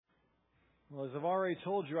Well, as I've already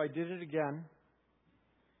told you, I did it again.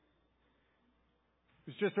 It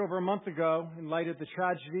was just over a month ago, in light of the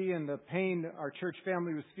tragedy and the pain our church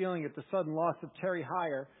family was feeling at the sudden loss of Terry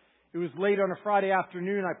Heyer. It was late on a Friday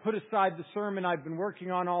afternoon. I put aside the sermon I'd been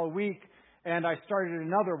working on all week, and I started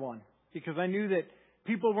another one because I knew that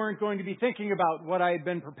people weren't going to be thinking about what I had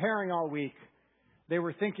been preparing all week. They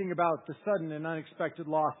were thinking about the sudden and unexpected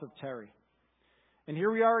loss of Terry. And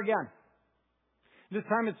here we are again. This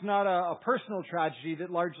time it's not a personal tragedy that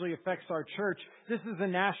largely affects our church. This is a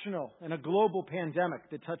national and a global pandemic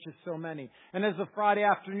that touches so many. And as of Friday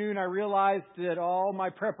afternoon, I realized that all my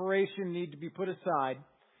preparation needed to be put aside.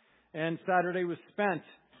 And Saturday was spent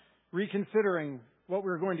reconsidering what we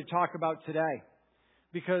were going to talk about today.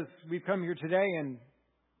 Because we've come here today and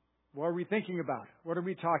what are we thinking about? What are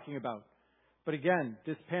we talking about? But again,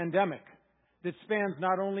 this pandemic that spans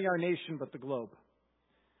not only our nation but the globe.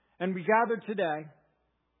 And we gather today.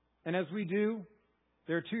 And as we do,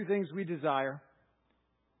 there are two things we desire.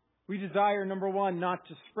 We desire, number one, not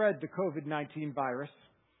to spread the COVID-19 virus,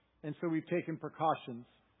 and so we've taken precautions.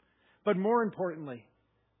 But more importantly,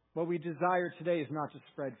 what we desire today is not to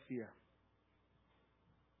spread fear.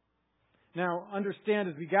 Now, understand,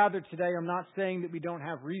 as we gather today, I'm not saying that we don't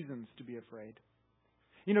have reasons to be afraid.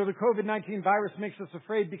 You know, the COVID-19 virus makes us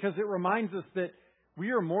afraid because it reminds us that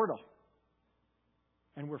we are mortal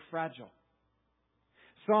and we're fragile.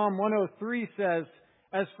 Psalm 103 says,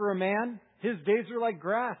 "As for a man, his days are like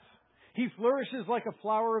grass. He flourishes like a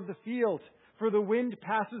flower of the field, for the wind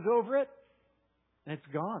passes over it, and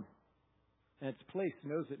it's gone, and its place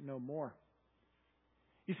knows it no more."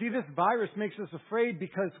 You see, this virus makes us afraid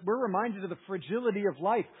because we're reminded of the fragility of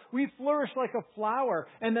life. We flourish like a flower,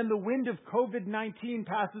 and then the wind of COVID-19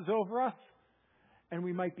 passes over us, and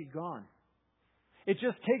we might be gone. It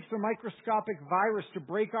just takes a microscopic virus to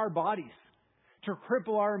break our bodies, to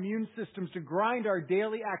cripple our immune systems, to grind our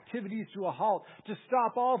daily activities to a halt, to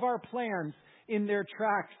stop all of our plans in their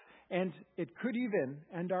tracks, and it could even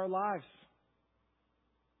end our lives.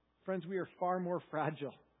 Friends, we are far more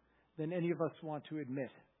fragile than any of us want to admit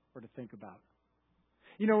or to think about.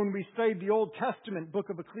 You know, when we studied the Old Testament book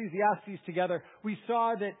of Ecclesiastes together, we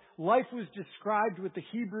saw that life was described with the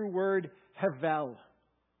Hebrew word hevel.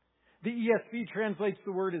 The ESV translates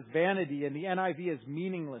the word as vanity and the NIV as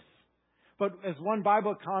meaningless. But as one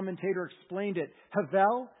Bible commentator explained it,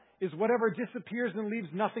 Havel is whatever disappears and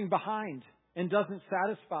leaves nothing behind and doesn't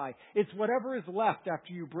satisfy. It's whatever is left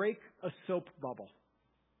after you break a soap bubble.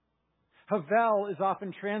 Havel is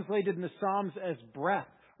often translated in the Psalms as breath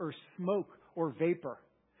or smoke or vapor.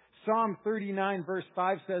 Psalm 39 verse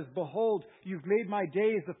 5 says, "Behold, you've made my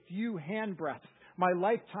days a few handbreadths. My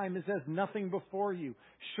lifetime is as nothing before you.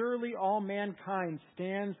 Surely all mankind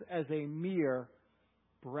stands as a mere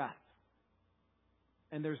breath."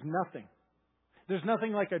 And there's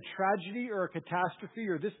nothing like a tragedy or a catastrophe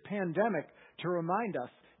or this pandemic to remind us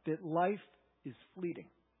that life is fleeting,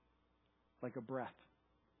 like a breath.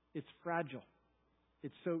 It's fragile.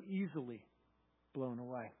 It's so easily blown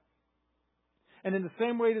away. And in the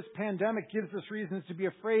same way, this pandemic gives us reasons to be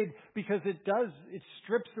afraid because it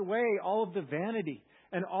strips away all of the vanity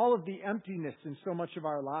and all of the emptiness in so much of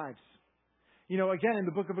our lives. You know, again, in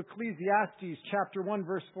the book of Ecclesiastes, chapter 1,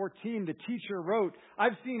 verse 14, the teacher wrote,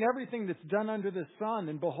 "I've seen everything that's done under the sun,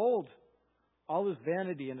 and behold, all is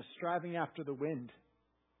vanity and a striving after the wind."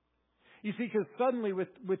 You see, because suddenly with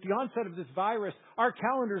the onset of this virus, our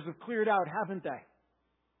calendars have cleared out, haven't they?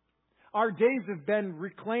 Our days have been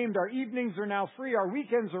reclaimed. Our evenings are now free. Our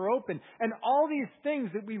weekends are open. And all these things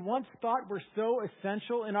that we once thought were so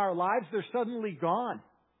essential in our lives, they're suddenly gone.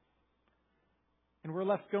 And we're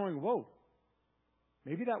left going, whoa.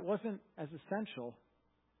 Maybe that wasn't as essential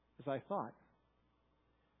as I thought.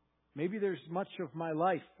 Maybe there's much of my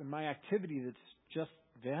life and my activity that's just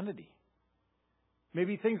vanity.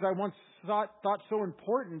 Maybe things I once thought so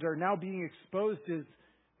important are now being exposed as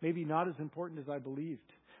maybe not as important as I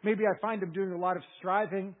believed. Maybe I find I'm doing a lot of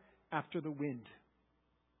striving after the wind.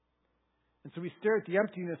 And so we stare at the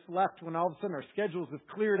emptiness left when all of a sudden our schedules have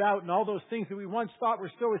cleared out and all those things that we once thought were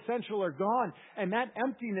so essential are gone. And that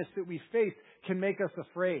emptiness that we face can make us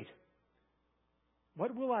afraid.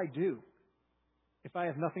 What will I do if I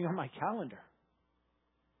have nothing on my calendar?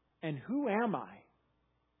 And who am I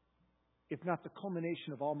if not the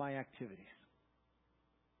culmination of all my activities?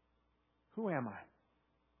 Who am I?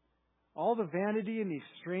 All the vanity and the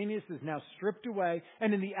extraneous is now stripped away.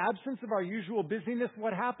 And in the absence of our usual busyness,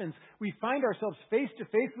 what happens? We find ourselves face to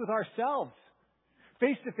face with ourselves.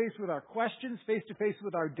 Face to face with our questions, face to face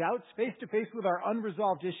with our doubts, face to face with our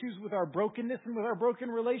unresolved issues, with our brokenness and with our broken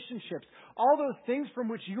relationships. All those things from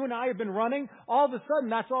which you and I have been running, all of a sudden,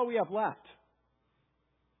 that's all we have left.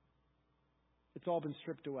 It's all been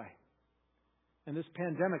stripped away. And this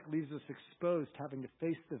pandemic leaves us exposed, having to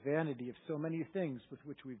face the vanity of so many things with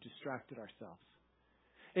which we've distracted ourselves.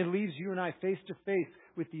 It leaves you and I face to face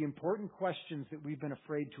with the important questions that we've been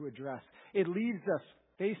afraid to address. It leaves us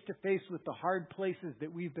face to face with the hard places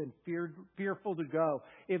that we've been fearful to go.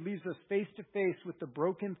 It leaves us face to face with the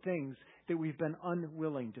broken things that we've been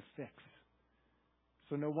unwilling to fix.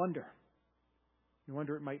 So no wonder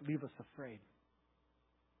it might leave us afraid.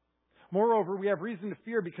 Moreover, we have reason to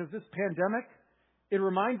fear because this pandemic, it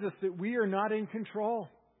reminds us that we are not in control.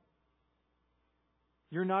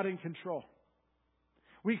 You're not in control.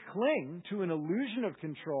 We cling to an illusion of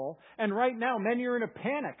control, and right now many are in a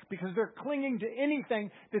panic because they're clinging to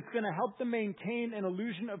anything that's going to help them maintain an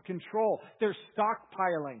illusion of control. They're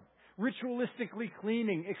stockpiling, ritualistically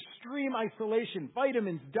cleaning, extreme isolation,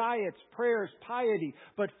 vitamins, diets, prayers, piety.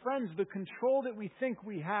 But friends, the control that we think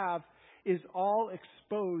we have is all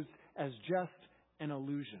exposed as just an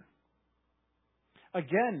illusion.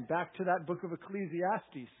 Again, back to that book of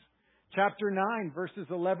Ecclesiastes, chapter 9, verses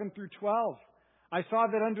 11 through 12. I saw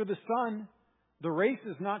that under the sun, the race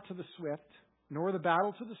is not to the swift, nor the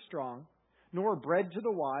battle to the strong, nor bread to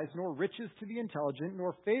the wise, nor riches to the intelligent,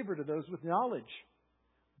 nor favor to those with knowledge.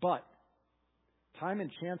 But time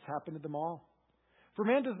and chance happen to them all. For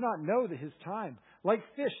man does not know his time. Like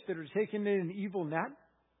fish that are taken in an evil net,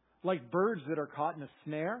 like birds that are caught in a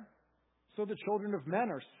snare, so the children of men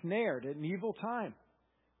are snared at an evil time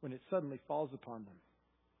when it suddenly falls upon them.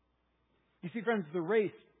 You see, friends, the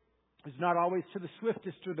race is not always to the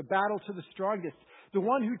swiftest or the battle to the strongest. The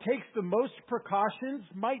one who takes the most precautions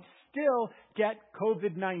might still get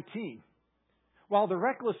COVID-19, while the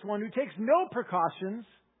reckless one who takes no precautions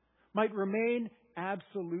might remain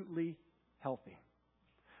absolutely healthy.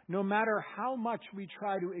 No matter how much we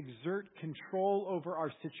try to exert control over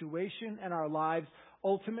our situation and our lives,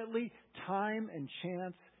 ultimately, time and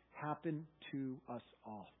chance happen to us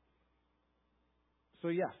all. So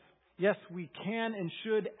yes, we can and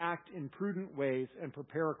should act in prudent ways and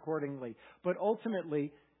prepare accordingly. But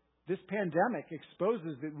ultimately, this pandemic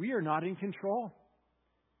exposes that we are not in control.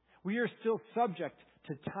 We are still subject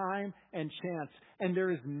to time and chance. And there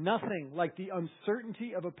is nothing like the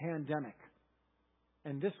uncertainty of a pandemic,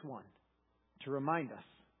 and this one, to remind us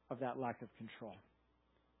of that lack of control.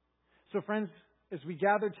 So friends, as we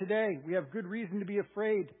gather today, we have good reason to be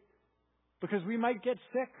afraid because we might get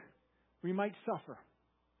sick. We might suffer.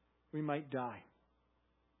 We might die.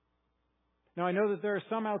 Now, I know that there are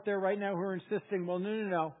some out there right now who are insisting, well,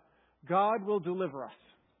 no. God will deliver us.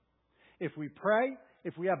 If we pray,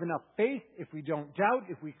 if we have enough faith, if we don't doubt,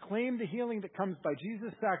 if we claim the healing that comes by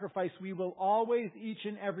Jesus' sacrifice, we will always, each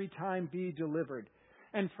and every time, be delivered.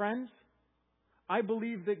 And friends, I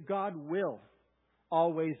believe that God will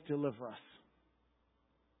always deliver us.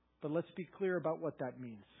 But let's be clear about what that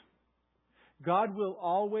means. God will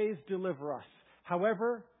always deliver us.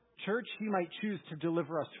 However, church, He might choose to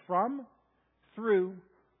deliver us from, through,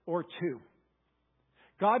 or to.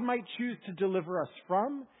 God might choose to deliver us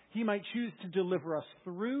from. He might choose to deliver us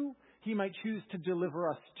through. He might choose to deliver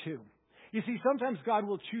us to. You see, sometimes God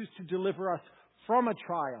will choose to deliver us from a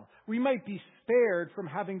trial. We might be spared from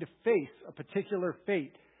having to face a particular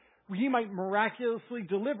fate. He might miraculously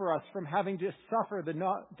deliver us from having to suffer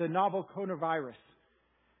the novel coronavirus.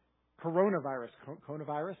 Coronavirus.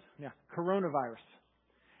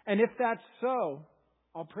 And if that's so,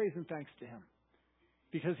 I'll praise and thanks to Him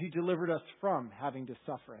because He delivered us from having to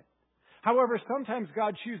suffer it. However, sometimes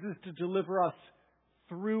God chooses to deliver us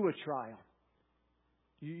through a trial.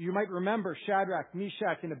 You might remember Shadrach,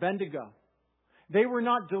 Meshach, and Abednego. They were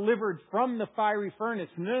not delivered from the fiery furnace.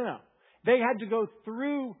 No. They had to go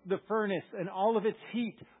through the furnace and all of its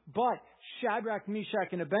heat. But Shadrach,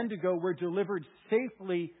 Meshach, and Abednego were delivered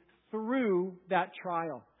safely through that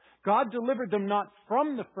trial. God delivered them not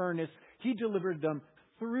from the furnace. He delivered them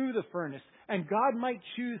through the furnace. And God might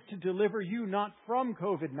choose to deliver you not from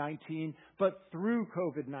COVID-19, but through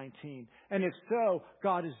COVID-19. And if so,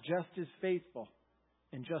 God is just as faithful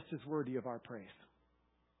and just as worthy of our praise.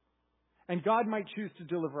 And God might choose to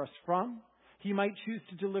deliver us from, He might choose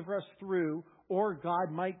to deliver us through, or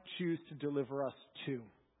God might choose to deliver us to.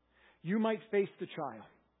 You might face the trial.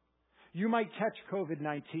 You might catch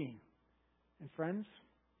COVID-19. And friends,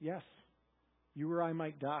 yes, you or I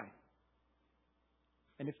might die.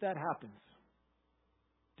 And if that happens,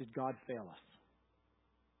 did God fail us?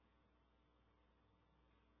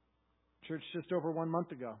 Church, just over 1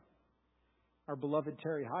 month ago, our beloved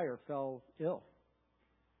Terry Heyer fell ill.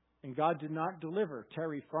 And God did not deliver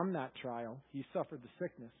Terry from that trial. He suffered the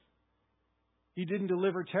sickness. He didn't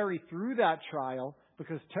deliver Terry through that trial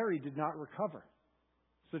because Terry did not recover.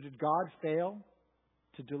 So did God fail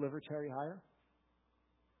to deliver Terry Heyer?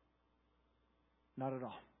 Not at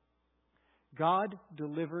all. God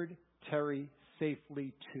delivered Terry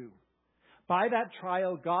safely too. By that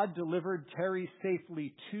trial, God delivered Terry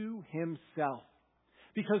safely to himself.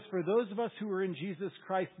 Because for those of us who are in Jesus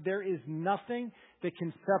Christ, there is nothing that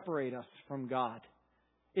can separate us from God.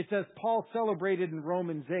 It's as Paul celebrated in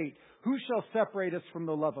Romans 8, who shall separate us from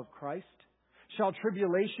the love of Christ? Shall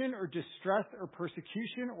tribulation or distress or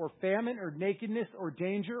persecution or famine or nakedness or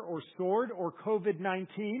danger or sword or COVID-19?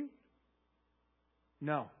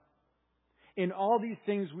 No. In all these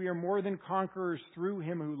things we are more than conquerors through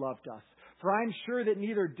him who loved us. For I am sure that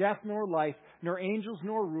neither death nor life, nor angels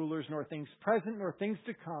nor rulers, nor things present nor things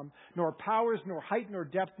to come, nor powers, nor height, nor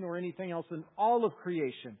depth, nor anything else in all of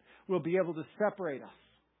creation will be able to separate us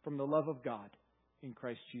from the love of God in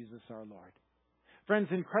Christ Jesus our Lord. Friends,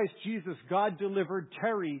 in Christ Jesus, God delivered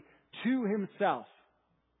Terry to himself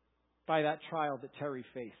by that trial that Terry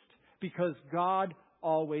faced. Because God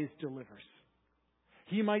always delivers.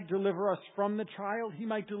 He might deliver us from the trial, He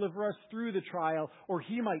might deliver us through the trial, or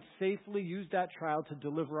He might safely use that trial to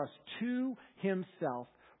deliver us to Himself,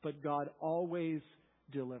 but God always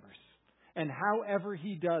delivers. And however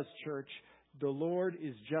He does, church, the Lord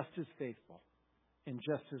is just as faithful and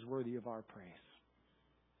just as worthy of our praise.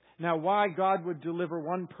 Now, why God would deliver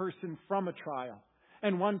one person from a trial,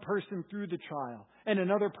 and one person through the trial, and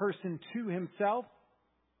another person to Himself,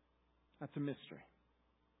 that's a mystery.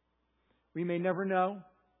 We may never know,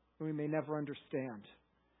 and we may never understand.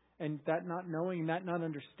 And that not knowing, that not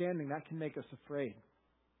understanding, that can make us afraid.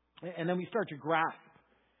 And then we start to grasp.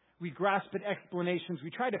 We grasp at explanations.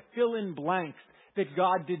 We try to fill in blanks that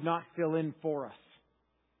God did not fill in for us.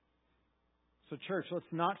 So church, let's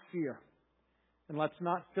not fear. And let's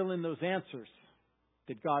not fill in those answers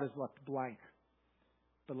that God has left blank.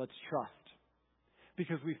 But let's trust.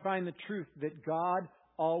 Because we find the truth that God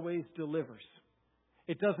always delivers.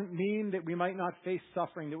 It doesn't mean that we might not face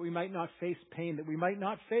suffering, that we might not face pain, that we might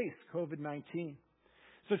not face COVID-19.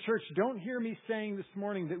 So church, don't hear me saying this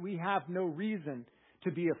morning that we have no reason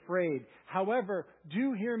to be afraid. However,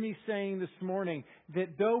 do hear me saying this morning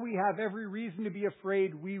that though we have every reason to be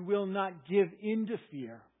afraid, we will not give in to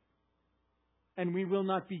fear. And we will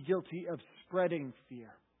not be guilty of spreading fear.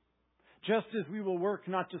 Just as we will work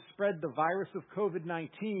not to spread the virus of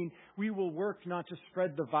COVID-19, we will work not to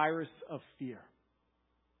spread the virus of fear.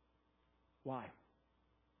 Why?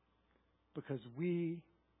 Because we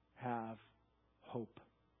have hope.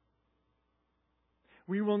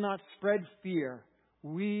 We will not spread fear.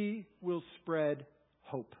 We will spread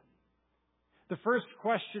hope. The first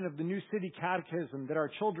question of the New City Catechism that our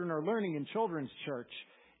children are learning in Children's Church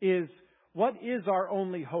is, what is our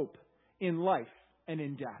only hope in life and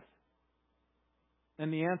in death?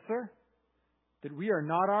 And the answer? That we are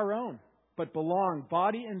not our own, but belong,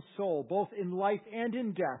 body and soul, both in life and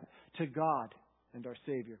in death, to God and our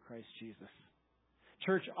Savior, Christ Jesus.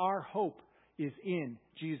 Church, our hope is in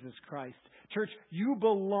Jesus Christ. Church, you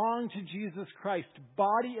belong to Jesus Christ,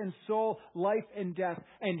 body and soul, life and death,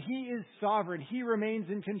 and He is sovereign. He remains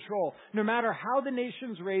in control. No matter how the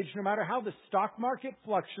nations rage, no matter how the stock market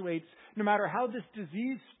fluctuates, no matter how this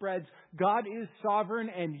disease spreads, God is sovereign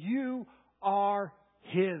and you are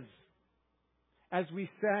His. As we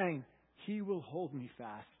sang, He will hold me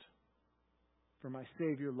fast, for my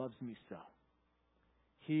Savior loves me so.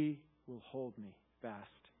 He will hold me fast.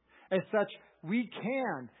 As such, we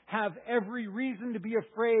can have every reason to be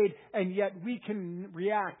afraid, and yet we can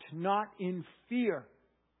react not in fear,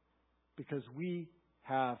 because we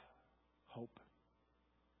have hope.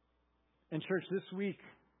 And church, this week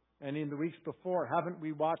and in the weeks before, haven't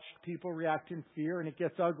we watched people react in fear, and it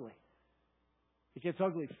gets ugly? It gets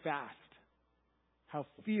ugly fast. How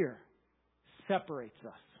fear separates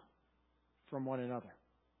us from one another.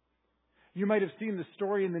 You might have seen the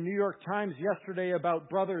story in the New York Times yesterday about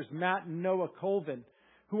brothers Matt and Noah Colvin,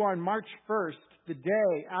 who on March 1st, the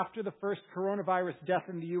day after the first coronavirus death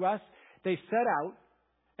in the U.S., they set out,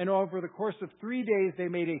 and over the course of 3 days, they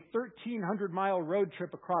made a 1,300-mile road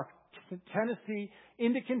trip across Tennessee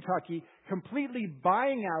into Kentucky, completely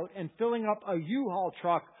buying out and filling up a U-Haul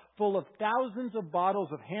truck full of thousands of bottles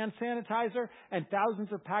of hand sanitizer and thousands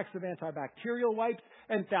of packs of antibacterial wipes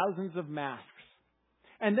and thousands of masks.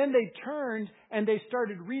 And then they turned and they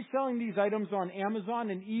started reselling these items on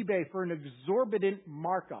Amazon and eBay for an exorbitant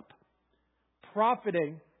markup,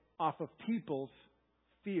 profiting off of people's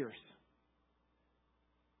fears.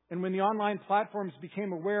 And when the online platforms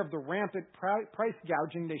became aware of the rampant price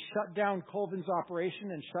gouging, they shut down Colvin's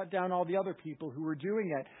operation and shut down all the other people who were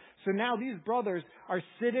doing it. So now these brothers are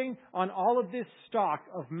sitting on all of this stock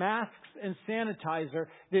of masks and sanitizer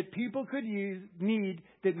that people could need,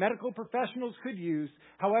 that medical professionals could use.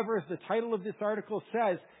 However, as the title of this article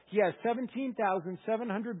says, he has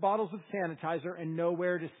 17,700 bottles of sanitizer and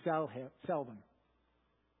nowhere to sell them.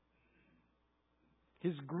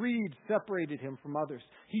 His greed separated him from others.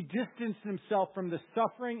 He distanced himself from the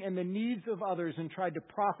suffering and the needs of others and tried to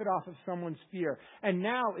profit off of someone's fear. And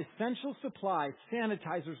now essential supplies,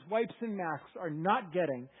 sanitizers, wipes, and masks are not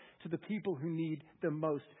getting to the people who need them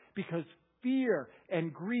most because fear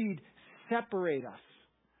and greed separate us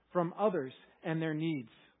from others and their needs.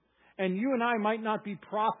 And you and I might not be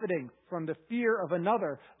profiting from the fear of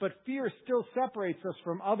another, but fear still separates us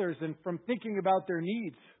from others and from thinking about their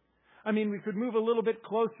needs. I mean, we could move a little bit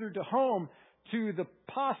closer to home to the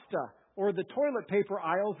pasta or the toilet paper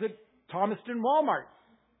aisles at Thomaston Walmart.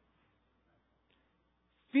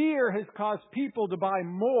 Fear has caused people to buy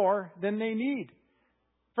more than they need.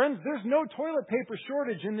 Friends, there's no toilet paper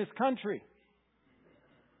shortage in this country.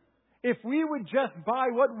 If we would just buy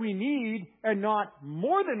what we need and not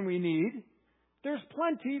more than we need, there's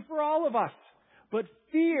plenty for all of us. But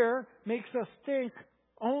fear makes us think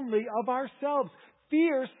only of ourselves.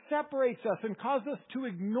 Fear separates us and causes us to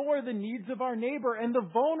ignore the needs of our neighbor and the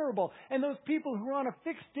vulnerable and those people who are on a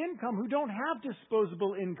fixed income, who don't have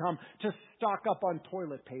disposable income to stock up on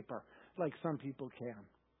toilet paper like some people can.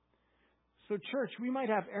 So, church, we might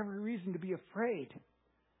have every reason to be afraid,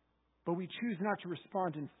 but we choose not to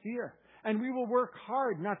respond in fear. And we will work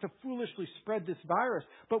hard not to foolishly spread this virus,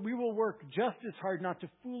 but we will work just as hard not to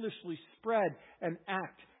foolishly spread and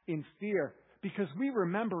act in fear. Because we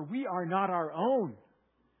remember we are not our own.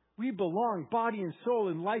 We belong, body and soul,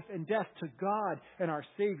 in life and death, to God and our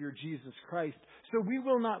Savior, Jesus Christ. So we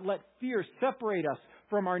will not let fear separate us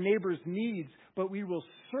from our neighbor's needs, but we will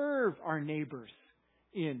serve our neighbors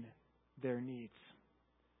in their needs.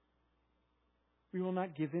 We will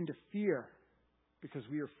not give in to fear because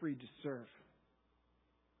we are free to serve.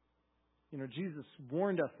 You know, Jesus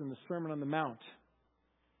warned us in the Sermon on the Mount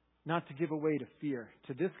not to give away to fear,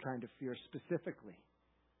 to this kind of fear specifically,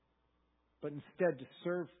 but instead to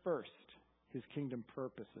serve first His kingdom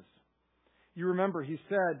purposes. You remember He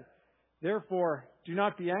said, "Therefore, do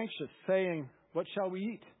not be anxious, saying, 'What shall we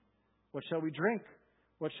eat? What shall we drink?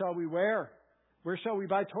 What shall we wear? Where shall we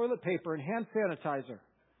buy toilet paper and hand sanitizer?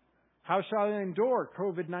 How shall I endure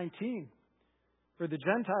COVID-19? For the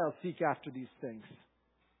Gentiles seek after these things,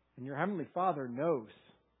 and your heavenly Father knows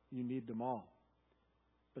you need them all.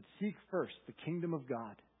 But seek first the kingdom of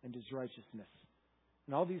God and His righteousness,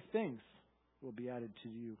 and all these things will be added to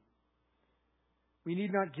you.'" We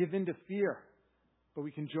need not give in to fear, but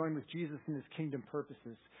we can join with Jesus in His kingdom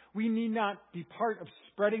purposes. We need not be part of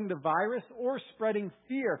spreading the virus or spreading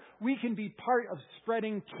fear. We can be part of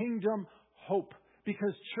spreading kingdom hope.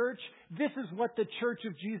 Because, church, this is what the Church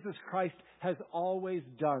of Jesus Christ has always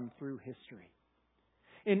done through history.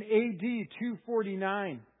 In AD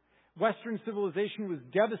 249, Western civilization was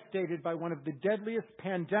devastated by one of the deadliest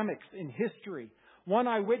pandemics in history. One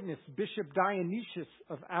eyewitness, Bishop Dionysius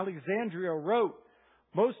of Alexandria, wrote,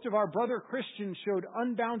 "Most of our brother Christians showed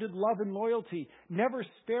unbounded love and loyalty, never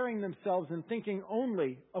sparing themselves and thinking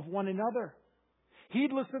only of one another.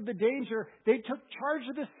 Heedless of the danger, they took charge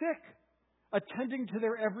of the sick, attending to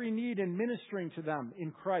their every need and ministering to them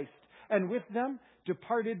in Christ, and with them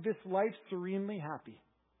departed this life serenely happy.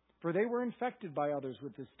 For they were infected by others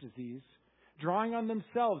with this disease, drawing on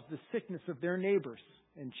themselves the sickness of their neighbors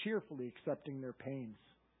and cheerfully accepting their pains."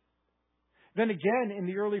 Then again, in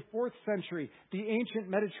the early 4th century, the ancient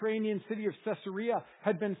Mediterranean city of Caesarea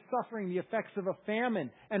had been suffering the effects of a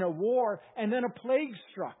famine and a war, and then a plague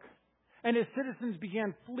struck. And as citizens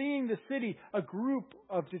began fleeing the city, a group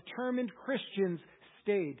of determined Christians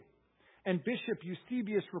stayed. And Bishop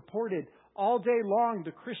Eusebius reported, "All day long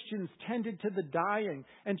the Christians tended to the dying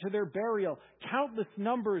and to their burial, countless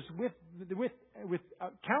numbers with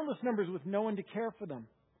no one to care for them.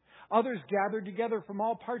 Others gathered together from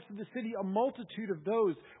all parts of the city, a multitude of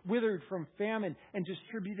those withered from famine, and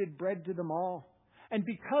distributed bread to them all. And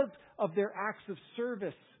because of their acts of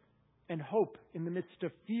service and hope in the midst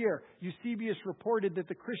of fear, Eusebius reported that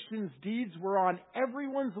the Christians' deeds were on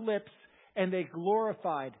everyone's lips, and they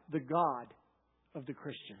glorified the God of the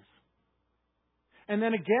Christians." And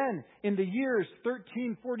then again, in the years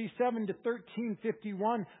 1347 to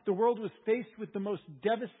 1351, the world was faced with the most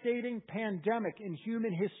devastating pandemic in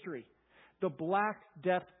human history, the Black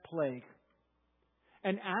Death Plague.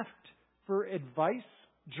 And asked for advice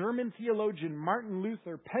German theologian Martin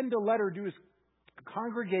Luther penned a letter to his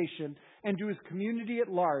congregation and to his community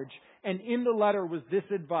at large, and in the letter was this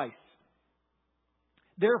advice: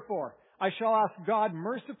 "Therefore, I shall ask God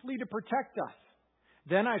mercifully to protect us.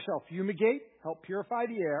 Then I shall fumigate, help purify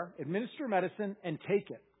the air, administer medicine, and take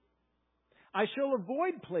it. I shall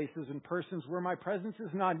avoid places and persons where my presence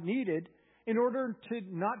is not needed in order to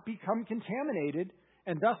not become contaminated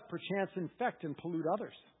and thus perchance infect and pollute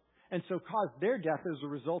others, and so cause their death as a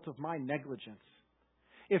result of my negligence.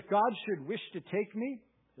 If God should wish to take me,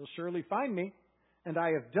 He'll surely find me, and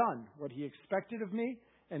I have done what He expected of me,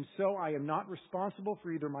 and so I am not responsible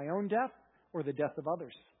for either my own death or the death of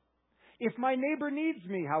others. If my neighbor needs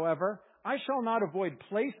me, however, I shall not avoid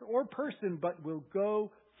place or person, but will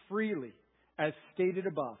go freely, as stated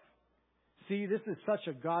above. See, this is such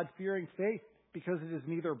a God-fearing faith, because it is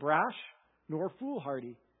neither brash nor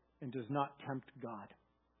foolhardy and does not tempt God."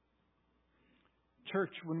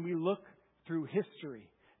 Church, when we look through history,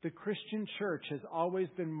 the Christian church has always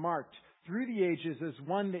been marked through the ages as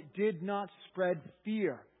one that did not spread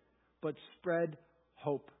fear, but spread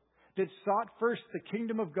hope. That sought first the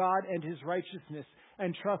kingdom of God and His righteousness,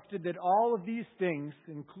 and trusted that all of these things,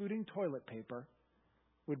 including toilet paper,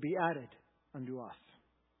 would be added unto us.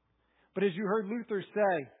 But as you heard Luther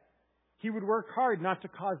say, he would work hard not to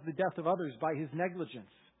cause the death of others by his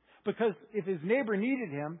negligence. Because if his neighbor needed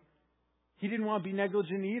him, he didn't want to be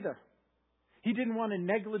negligent either. He didn't want to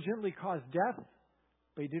negligently cause death,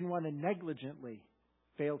 but he didn't want to negligently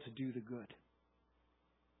fail to do the good.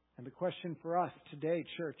 And the question for us today,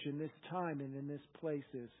 church, in this time and in this place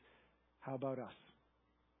is, how about us?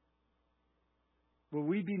 Will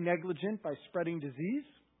we be negligent by spreading disease?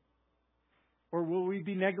 Or will we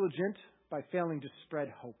be negligent by failing to spread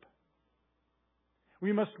hope?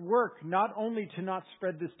 We must work not only to not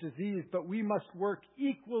spread this disease, but we must work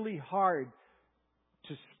equally hard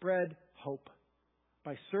to spread hope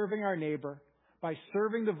by serving our neighbor, by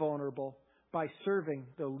serving the vulnerable, by serving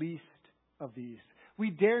the least of these. We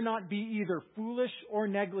dare not be either foolish or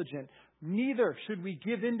negligent. Neither should we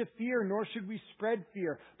give in to fear, nor should we spread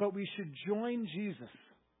fear, but we should join Jesus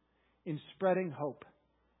in spreading hope,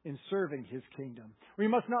 in serving His kingdom. We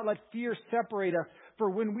must not let fear separate us, for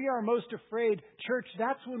when we are most afraid, church,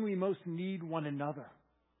 that's when we most need one another.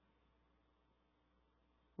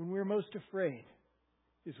 When we're most afraid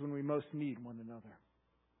is when we most need one another.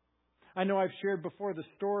 I know I've shared before the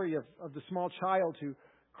story of the small child who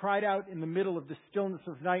cried out in the middle of the stillness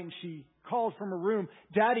of night, and she called from her room,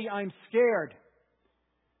 "Daddy, I'm scared."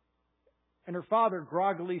 And her father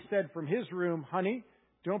groggily said from his room, "Honey,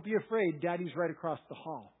 don't be afraid. Daddy's right across the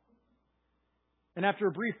hall." And after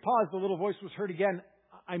a brief pause, the little voice was heard again,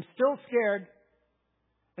 "I'm still scared."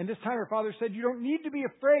 And this time her father said, "You don't need to be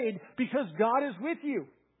afraid because God is with you."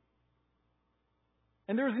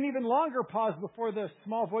 And there was an even longer pause before the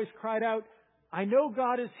small voice cried out, "I know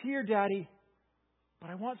God is here, Daddy, but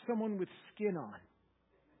I want someone with skin on."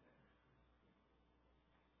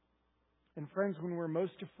 And friends, when we're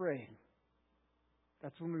most afraid,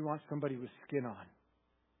 that's when we want somebody with skin on.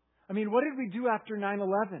 I mean, what did we do after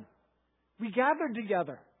 9/11? We gathered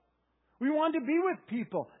together. We wanted to be with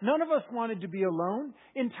people. None of us wanted to be alone.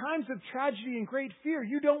 In times of tragedy and great fear,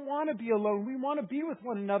 you don't want to be alone. We want to be with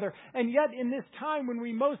one another. And yet, in this time when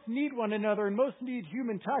we most need one another and most need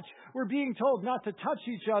human touch, we're being told not to touch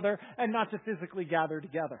each other and not to physically gather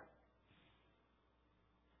together.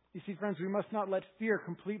 You see, friends, we must not let fear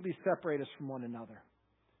completely separate us from one another.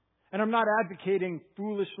 And I'm not advocating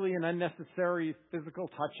foolishly and unnecessary physical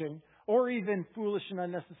touching or even foolish and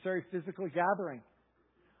unnecessary physical gathering.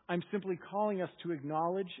 I'm simply calling us to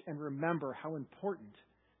acknowledge and remember how important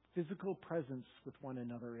physical presence with one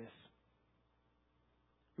another is.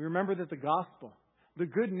 We remember that the gospel, the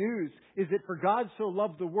good news, is that for God so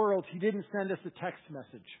loved the world, He didn't send us a text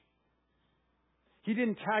message. He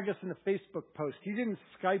didn't tag us in a Facebook post. He didn't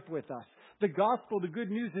Skype with us. The gospel, the good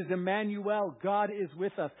news is Emmanuel. God is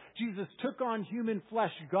with us. Jesus took on human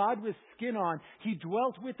flesh, God with skin on. He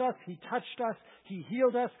dwelt with us. He touched us. He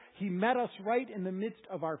healed us. He met us right in the midst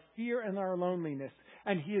of our fear and our loneliness.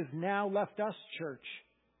 And He has now left us, church,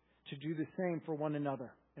 to do the same for one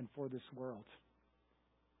another and for this world.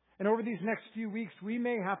 And over these next few weeks, we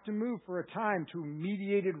may have to move for a time to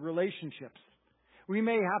mediated relationships. We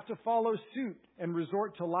may have to follow suit and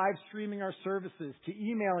resort to live streaming our services, to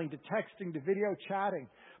emailing, to texting, to video chatting.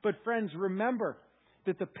 But friends, remember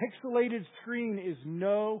that the pixelated screen is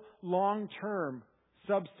no long-term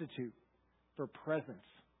substitute for presence.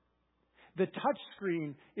 The touch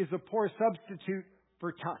screen is a poor substitute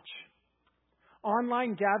for touch.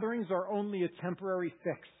 Online gatherings are only a temporary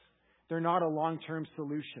fix. They're not a long-term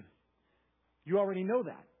solution. You already know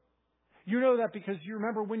that. You know that because you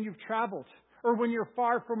remember when you've traveled or when you're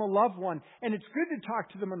far from a loved one, and it's good to talk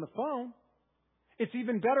to them on the phone. It's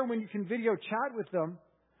even better when you can video chat with them,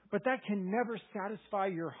 but that can never satisfy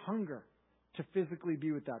your hunger to physically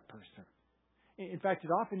be with that person. In fact,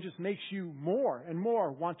 it often just makes you more and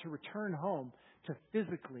more want to return home to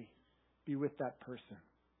physically be with that person.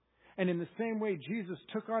 And in the same way Jesus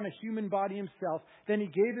took on a human body himself, then he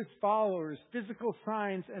gave his followers physical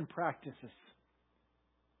signs and practices.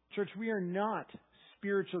 Church, we are not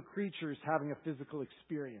spiritual creatures having a physical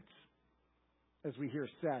experience, as we hear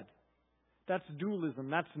said. That's dualism.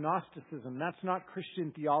 That's Gnosticism. That's not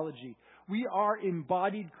Christian theology. We are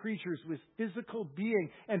embodied creatures with physical being,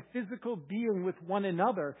 and physical being with one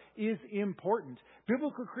another is important.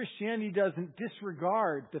 Biblical Christianity doesn't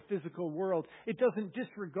disregard the physical world. It doesn't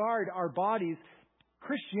disregard our bodies.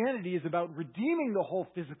 Christianity is about redeeming the whole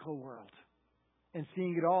physical world and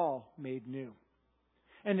seeing it all made new.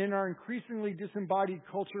 And in our increasingly disembodied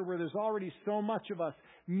culture where there's already so much of us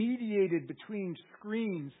mediated between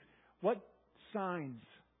screens, what signs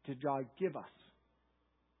did God give us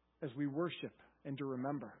as we worship and to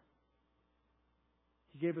remember?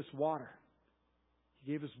 He gave us water.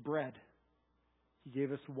 He gave us bread. He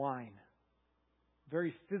gave us wine.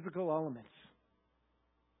 Very physical elements.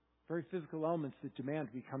 Very physical elements that demand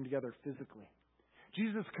we come together physically.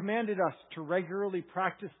 Jesus commanded us to regularly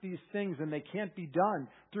practice these things, and they can't be done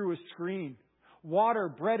through a screen. Water,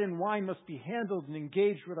 bread, and wine must be handled and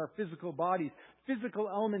engaged with our physical bodies. Physical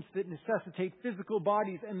elements that necessitate physical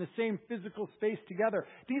bodies and the same physical space together.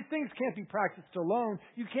 These things can't be practiced alone.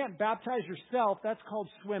 You can't baptize yourself. That's called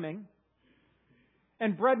swimming.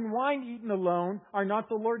 And bread and wine eaten alone are not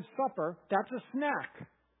the Lord's Supper. That's a snack.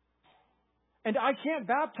 And I can't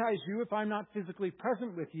baptize you if I'm not physically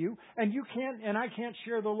present with you. And you can't, and I can't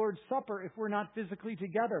share the Lord's Supper if we're not physically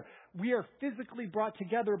together. We are physically brought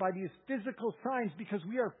together by these physical signs because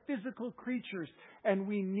we are physical creatures and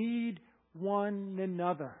we need one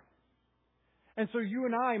another. And so you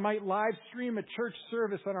and I might live stream a church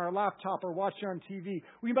service on our laptop or watch it on TV.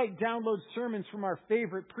 We might download sermons from our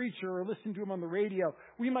favorite preacher or listen to them on the radio.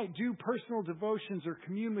 We might do personal devotions or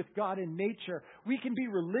commune with God in nature. We can be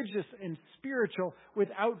religious and spiritual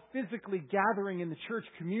without physically gathering in the church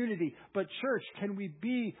community. But church, can we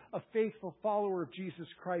be a faithful follower of Jesus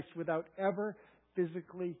Christ without ever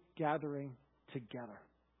physically gathering together?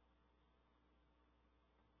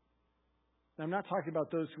 I'm not talking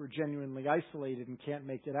about those who are genuinely isolated and can't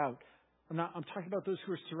make it out. I'm talking about those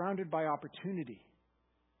who are surrounded by opportunity,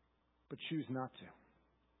 but choose not to.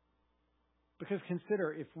 Because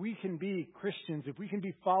consider, if we can be Christians, if we can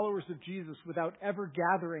be followers of Jesus without ever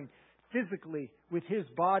gathering physically with His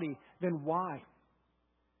body, then why?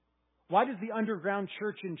 Why does the underground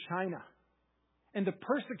church in China and the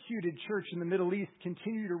persecuted church in the Middle East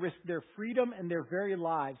continue to risk their freedom and their very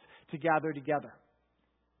lives to gather together?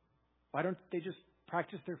 Why don't they just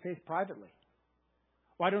practice their faith privately?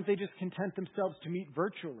 Why don't they just content themselves to meet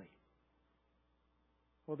virtually?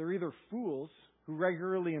 Well, they're either fools who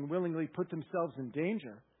regularly and willingly put themselves in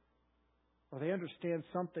danger, or they understand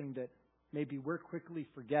something that maybe we're quickly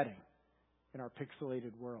forgetting in our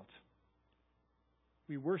pixelated world.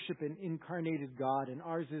 We worship an incarnated God, and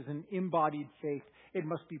ours is an embodied faith. It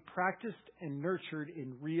must be practiced and nurtured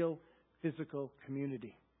in real physical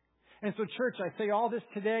community. And so, church, I say all this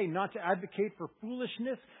today not to advocate for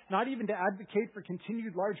foolishness, not even to advocate for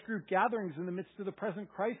continued large group gatherings in the midst of the present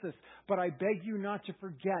crisis, but I beg you not to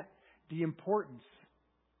forget the importance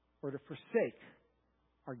or to forsake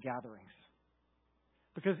our gatherings.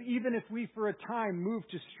 Because even if we for a time move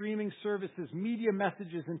to streaming services, media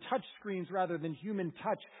messages, and touch screens rather than human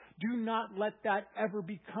touch, do not let that ever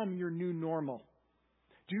become your new normal.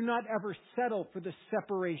 Do not ever settle for the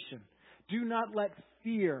separation. Do not let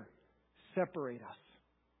fear separate us.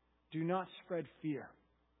 Do not spread fear.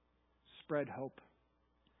 Spread hope.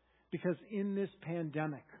 Because in this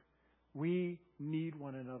pandemic, we need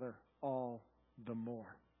one another all the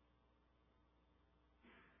more.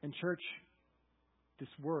 And church, this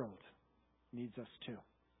world needs us too.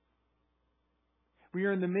 We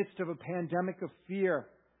are in the midst of a pandemic of fear,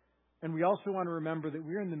 and we also want to remember that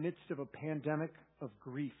we are in the midst of a pandemic of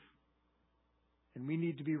grief. And we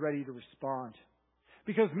need to be ready to respond.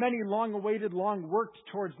 Because many long-awaited, long-worked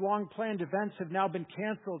towards, long-planned events have now been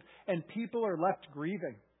canceled, and people are left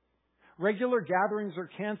grieving. Regular gatherings are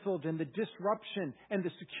canceled, and the disruption and the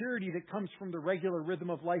security that comes from the regular rhythm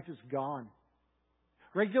of life is gone.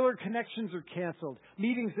 Regular connections are canceled.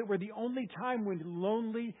 Meetings that were the only time when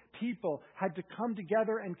lonely people had to come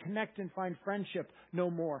together and connect and find friendship, no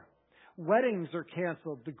more. Weddings are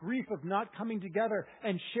canceled. The grief of not coming together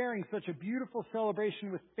and sharing such a beautiful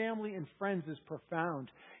celebration with family and friends is profound.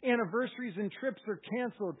 Anniversaries and trips are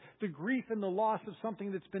canceled. The grief and the loss of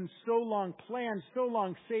something that's been so long planned, so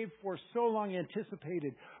long saved for, so long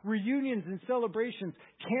anticipated. Reunions and celebrations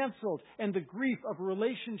canceled, and the grief of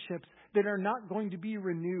relationships that are not going to be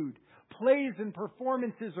renewed. Plays and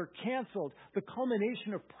performances are canceled. The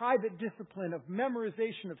culmination of private discipline, of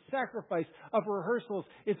memorization, of sacrifice, of rehearsals,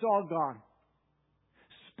 it's all gone.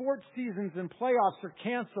 Sports seasons and playoffs are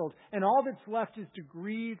canceled, and all that's left is to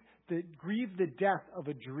grieve the death of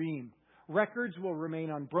a dream. Records will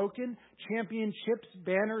remain unbroken, championships,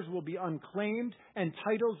 banners will be unclaimed, and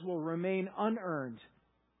titles will remain unearned.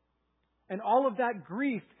 And all of that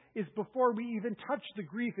grief is before we even touch the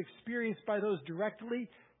grief experienced by those directly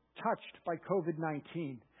touched by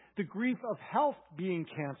COVID-19. The grief of health being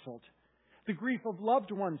canceled. The grief of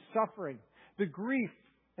loved ones suffering. The grief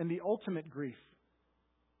and the ultimate grief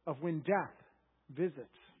of when death visits.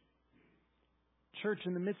 Church,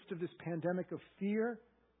 in the midst of this pandemic of fear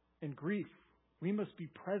and grief, we must be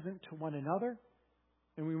present to one another,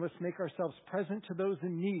 and we must make ourselves present to those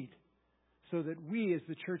in need, so that we as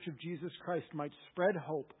the Church of Jesus Christ might spread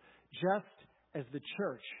hope, just as the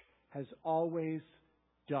church has always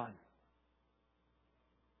done.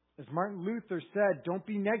 As Martin Luther said, don't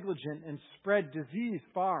be negligent and spread disease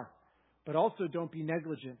far, but also don't be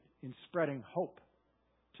negligent in spreading hope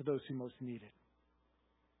to those who most need it.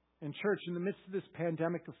 And church, in the midst of this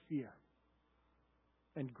pandemic of fear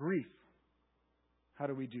and grief, how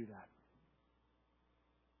do we do that?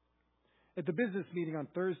 At the business meeting on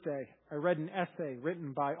Thursday, I read an essay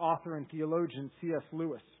written by author and theologian C.S.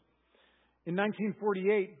 Lewis. In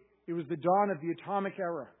 1948, it was the dawn of the atomic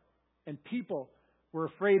era, and people were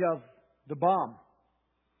afraid of the bomb.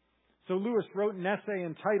 So Lewis wrote an essay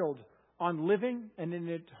entitled On Living in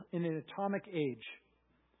an Atomic Age.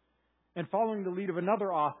 And following the lead of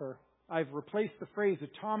another author, I've replaced the phrase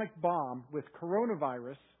atomic bomb with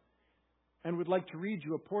coronavirus, and would like to read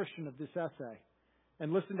you a portion of this essay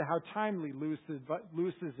and listen to how timely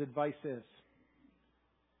Lewis's advice is.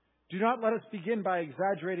 Do not let us begin by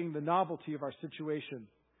exaggerating the novelty of our situation.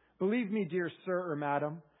 Believe me, dear sir or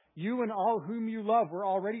madam, you and all whom you love were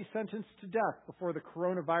already sentenced to death before the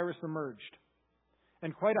coronavirus emerged.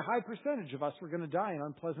 And quite a high percentage of us were going to die in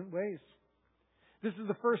unpleasant ways. This is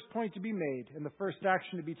the first point to be made, and the first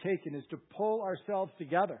action to be taken is to pull ourselves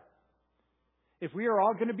together. If we are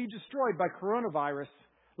all going to be destroyed by coronavirus,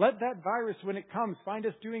 let that virus, when it comes, find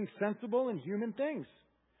us doing sensible and human things.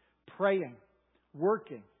 Praying,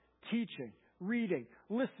 working, teaching, reading,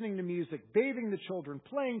 listening to music, bathing the children,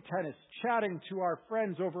 playing tennis, chatting to our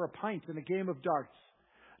friends over a pint and a game of darts.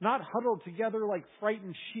 Not huddled together like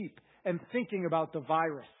frightened sheep and thinking about the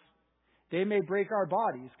virus. They may break our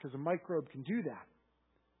bodies because a microbe can do that,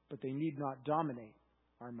 but they need not dominate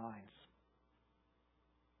our minds.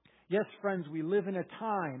 Yes, friends, we live in a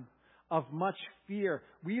time of much fear.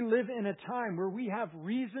 We live in a time where we have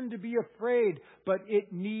reason to be afraid, but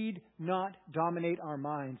it need not dominate our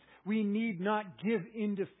minds. We need not give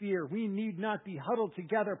in to fear. We need not be huddled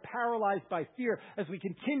together, paralyzed by fear, as we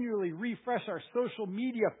continually refresh our social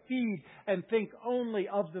media feed and think only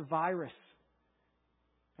of the virus.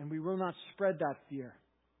 And we will not spread that fear.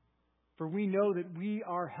 For we know that we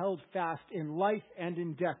are held fast in life and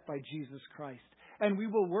in death by Jesus Christ. And we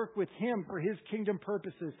will work with Him for His kingdom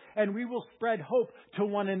purposes. And we will spread hope to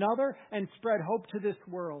one another and spread hope to this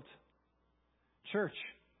world. Church,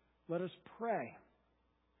 let us pray.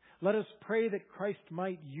 Let us pray that Christ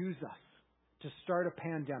might use us to start a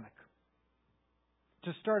pandemic.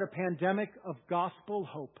 To start a pandemic of gospel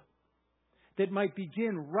hope that might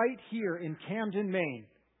begin right here in Camden, Maine,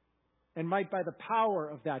 and might, by the power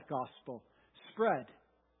of that gospel, spread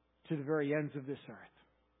to the very ends of this earth.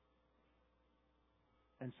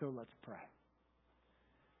 And so let's pray.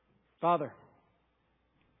 Father,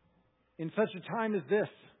 in such a time as this,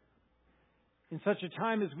 in such a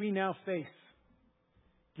time as we now face,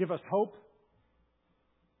 give us hope,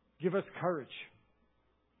 give us courage,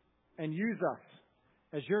 and use us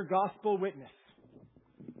as your gospel witness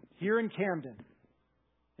here in Camden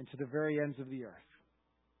and to the very ends of the earth.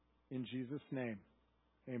 In Jesus' name,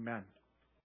 amen.